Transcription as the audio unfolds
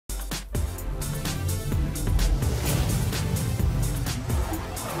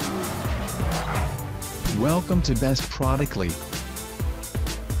Welcome to Best Productly.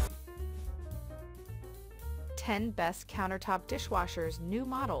 10 Best Countertop Dishwashers New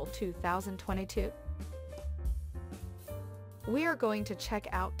Model 2022. We are going to check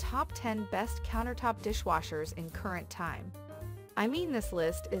out top 10 best countertop dishwashers in current time. I mean, this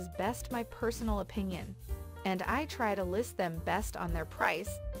list is best my personal opinion, and I try to list them best on their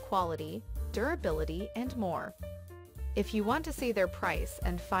price, quality, durability, and more. If you want to see their price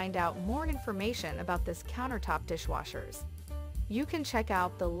and find out more information about this countertop dishwashers, you can check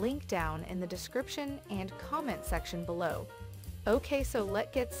out the link down in the description and comment section below. Okay, so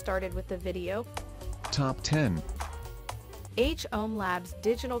let's get started with the video. Top 10. HAIMIM Labs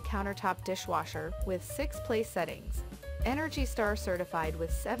Digital Countertop Dishwasher with 6 place settings. Energy Star certified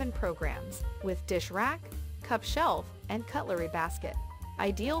with 7 programs, with dish rack, cup shelf, and cutlery basket.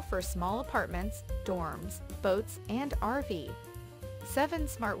 Ideal for small apartments, dorms, boats, and RV. 7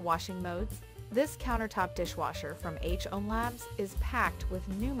 smart washing modes. This countertop dishwasher from HAIMIM Labs is packed with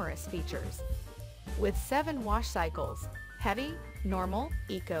numerous features. With 7 wash cycles: heavy, normal,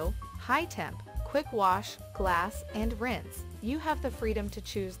 eco, high temp, quick wash, glass, and rinse, you have the freedom to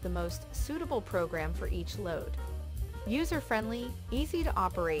choose the most suitable program for each load. User-friendly, easy to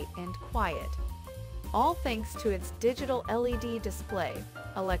operate, and quiet. All thanks to its digital LED display,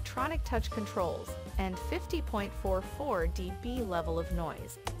 electronic touch controls, and 50.44 dB level of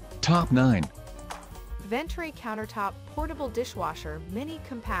noise. Top 9. Ventray Countertop Portable Dishwasher Mini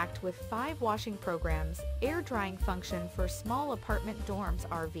Compact with 5 washing programs, air drying function for small apartment dorms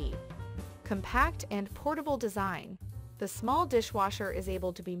RV. Compact and portable design. The small dishwasher is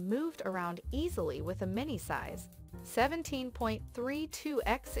able to be moved around easily with a mini size. 17.32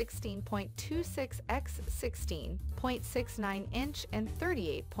 x 16.26 x 16.69 inch and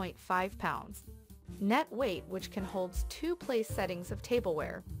 38.5 pounds. Net weight, which can hold 2 place settings of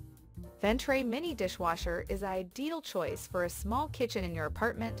tableware. Ventray Mini Dishwasher is an ideal choice for a small kitchen in your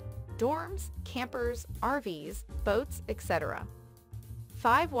apartment, dorms, campers, RVs, boats, etc.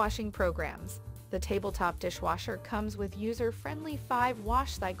 5 washing programs. The tabletop dishwasher comes with user-friendly 5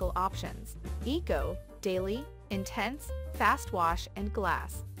 wash cycle options: eco, daily, intense, fast wash, and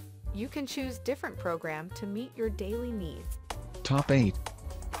glass. You can choose different program to meet your daily needs. Top 8.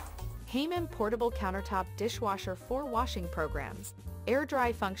 HAIMIM Portable Countertop Dishwasher 4 washing programs, air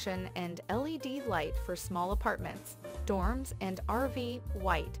dry function, and LED light for small apartments, dorms, and RV,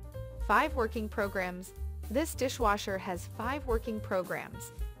 white. 5 working programs. This dishwasher has 5 working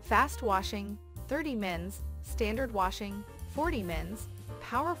programs: fast washing, 30 mins, standard washing, 40 mins,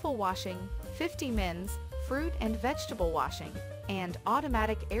 powerful washing, 50 mins, fruit and vegetable washing, and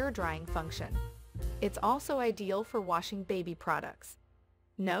automatic air drying function. It's also ideal for washing baby products.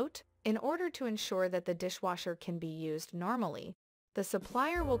 Note: in order to ensure that the dishwasher can be used normally, the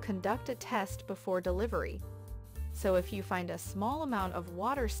supplier will conduct a test before delivery. So if you find a small amount of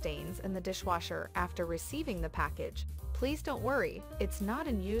water stains in the dishwasher after receiving the package, please don't worry, it's not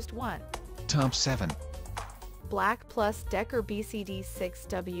an used one. Top 7. Black Plus Decker BCD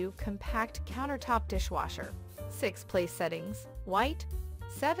 6W Compact Countertop Dishwasher. 6 place settings, white,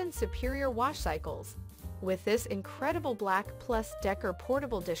 7 superior wash cycles. With this incredible Black Plus Decker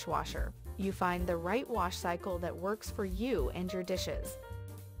portable dishwasher, you find the right wash cycle that works for you and your dishes.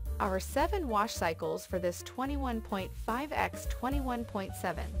 Our 7 wash cycles for this 21.5 x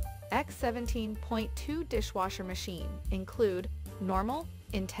 21.7 x 17.2 dishwasher machine include normal,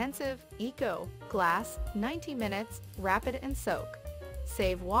 intensive, eco, glass, 90 minutes, rapid, and soak.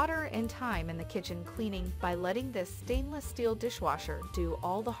 Save water and time in the kitchen cleaning by letting this stainless steel dishwasher do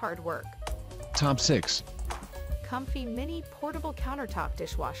all the hard work. Top 6. COMFEE Mini Portable Countertop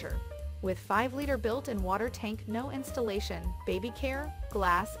Dishwasher. With 5-liter built-in water tank, no installation, baby care,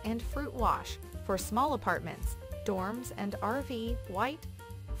 glass, and fruit wash. For small apartments, dorms, and RV, white.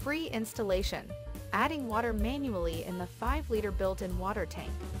 Free installation. Adding water manually in the 5-liter built-in water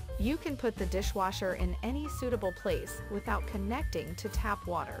tank. You can put the dishwasher in any suitable place without connecting to tap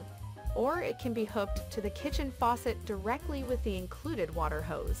water. Or it can be hooked to the kitchen faucet directly with the included water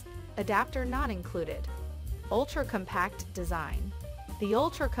hose. Adapter not included. Ultra-compact design. The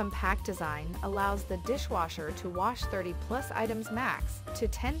ultra-compact design allows the dishwasher to wash 30+ items max to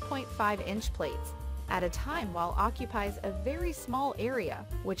 10.5-inch plates at a time while occupies a very small area,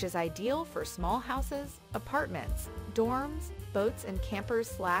 which is ideal for small houses, apartments, dorms, boats, and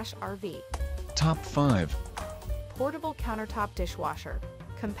campers/RV. Top 5. Portable Countertop Dishwasher.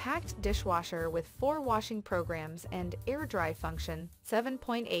 Compact dishwasher with 4 washing programs and air dry function.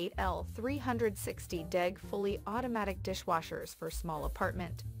 7.8 L 360 DEG fully automatic dishwashers for small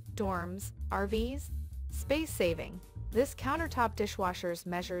apartment, dorms, RVs. Space saving. This countertop dishwasher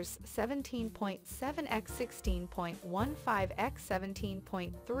measures 17.7 x 16.15 x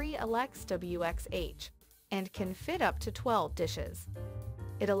 17.3 x WXH and can fit up to 12 dishes.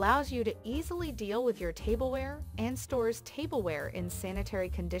 It allows you to easily deal with your tableware and stores tableware in sanitary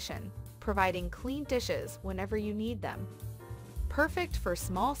condition, providing clean dishes whenever you need them. Perfect for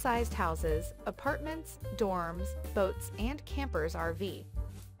small-sized houses, apartments, dorms, boats, and campers RV.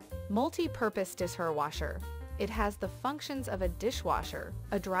 Multi-purpose dishwasher. It has the functions of a dishwasher,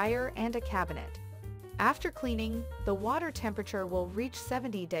 a dryer, and a cabinet. After cleaning, the water temperature will reach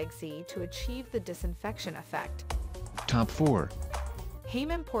 70 degrees C to achieve the disinfection effect. Top 4.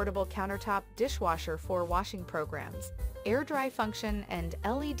 HAIMIM Portable Countertop Dishwasher for washing programs, air dry function and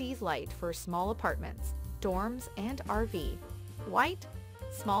LED light for small apartments, dorms, and RV. White,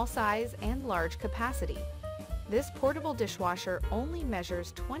 small size, and large capacity. This portable dishwasher only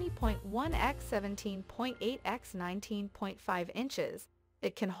measures 20.1 x 17.8 x 19.5 inches.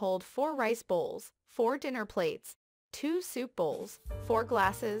 It can hold 4 rice bowls, 4 dinner plates, 2 soup bowls, 4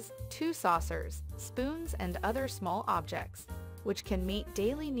 glasses, 2 saucers, spoons, and other small objects, which can meet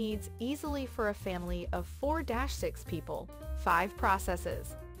daily needs easily for a family of 4-6 people. 5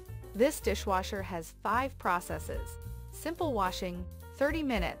 processes. This dishwasher has 5 processes. Simple washing, 30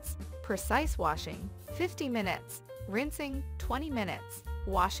 minutes. Precise washing, 50 minutes. Rinsing, 20 minutes.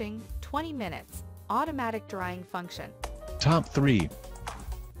 Washing, 20 minutes. Automatic drying function. Top 3.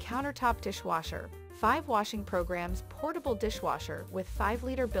 Countertop dishwasher. 5 washing programs portable dishwasher with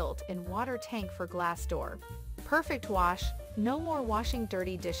 5-liter built-in water tank for glass door. Perfect wash, no more washing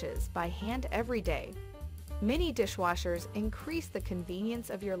dirty dishes by hand every day. Mini dishwashers increase the convenience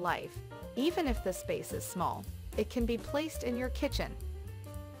of your life, even if the space is small. It can be placed in your kitchen.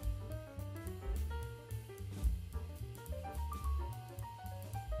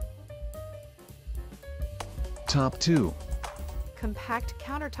 Top 2. Compact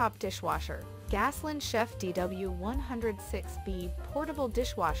countertop dishwasher. GASLAND Chef DW106B portable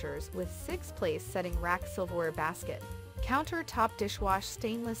dishwashers with 6-place setting rack silverware basket. Countertop dishwash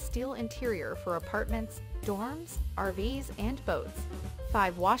stainless steel interior for apartments, dorms, RVs, and boats.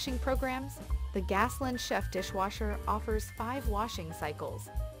 5 washing programs. The GASLAND Chef dishwasher offers 5 washing cycles: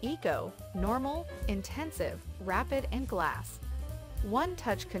 Eco, Normal, Intensive, Rapid, and Glass. 1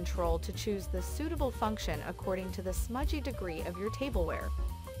 touch control to choose the suitable function according to the smudgy degree of your tableware.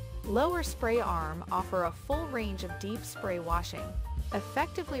 Lower spray arm offer a full range of deep spray washing,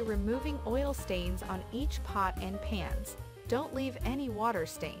 effectively removing oil stains on each pot and pans. Don't leave any water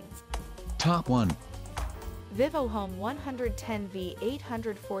stains. Top 1. VivoHome 110V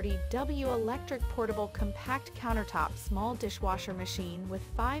 840W electric portable compact countertop small dishwasher machine with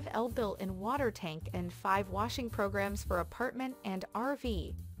 5L built-in water tank and 5 washing programs for apartment and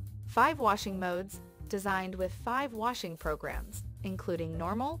RV. 5 washing modes, designed with 5 washing programs, including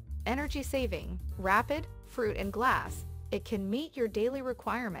normal, energy saving, rapid, fruit, and glass. It can meet your daily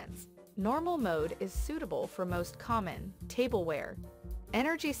requirements. Normal mode is suitable for most common tableware.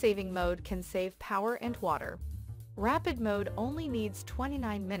 Energy saving mode can save power and water. Rapid mode only needs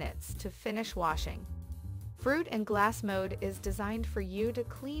 29 minutes to finish washing. Fruit and glass mode is designed for you to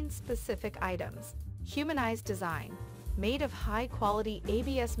clean specific items. Humanized design, made of high-quality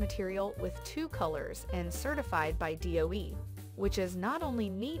ABS material with 2 colors and certified by DOE, which is not only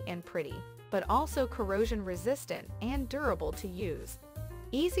neat and pretty, but also corrosion-resistant and durable to use.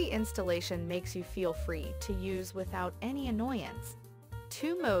 Easy installation makes you feel free to use without any annoyance.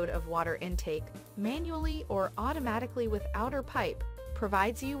 2 mode of water intake, manually or automatically with outer pipe,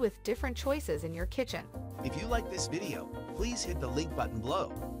 provides you with different choices in your kitchen. If you like this video, please hit the link button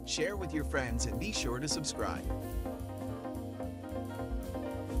below, share with your friends, and be sure to subscribe.